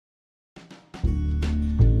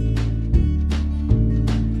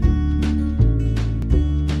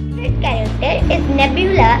is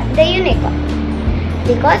Nebula the unicorn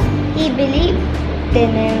because he believed in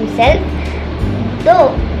himself,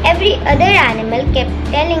 though every other animal kept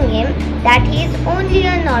telling him that he is only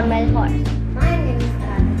a normal horse. My name is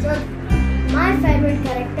Rajat. My favorite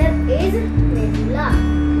character is Nebula.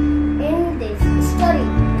 In this story,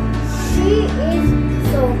 she is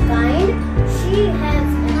so kind. She has.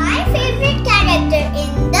 My favorite character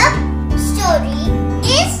in the story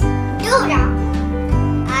is Dora.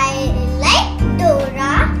 I like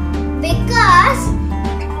Dora because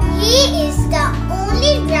he is the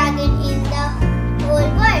only dragon in the whole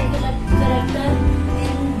world. The character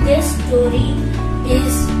in this story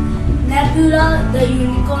is Nebula the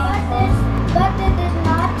unicorn. But it did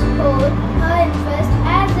not hold her interest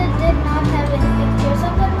as it did not have any pictures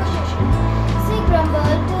or conversation. She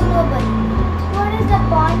grumbled to nobody. What is the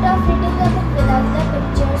point of reading a book without the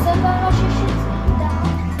pictures or conversations?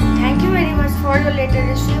 Thank you very much for the letter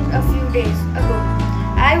received a few days ago.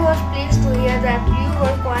 I was pleased to hear that you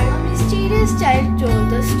were quite. A mysterious child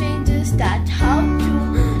told the strangers that how to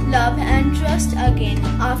love and trust again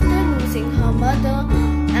after losing her mother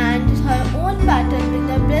and her own battle with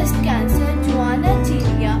the breast cancer. Joanna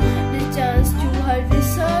Celia returns to her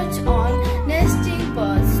research on nesting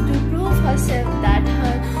birds to prove herself that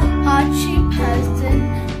her hardship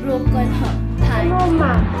hasn't broken her. Hello,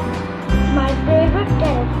 ma'am. My favorite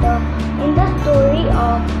character in the story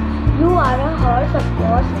of You Are a Horse, of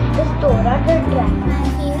course, is Dora the Dragon. My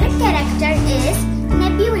favorite character is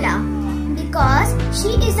Nebula because she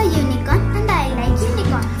is a unicorn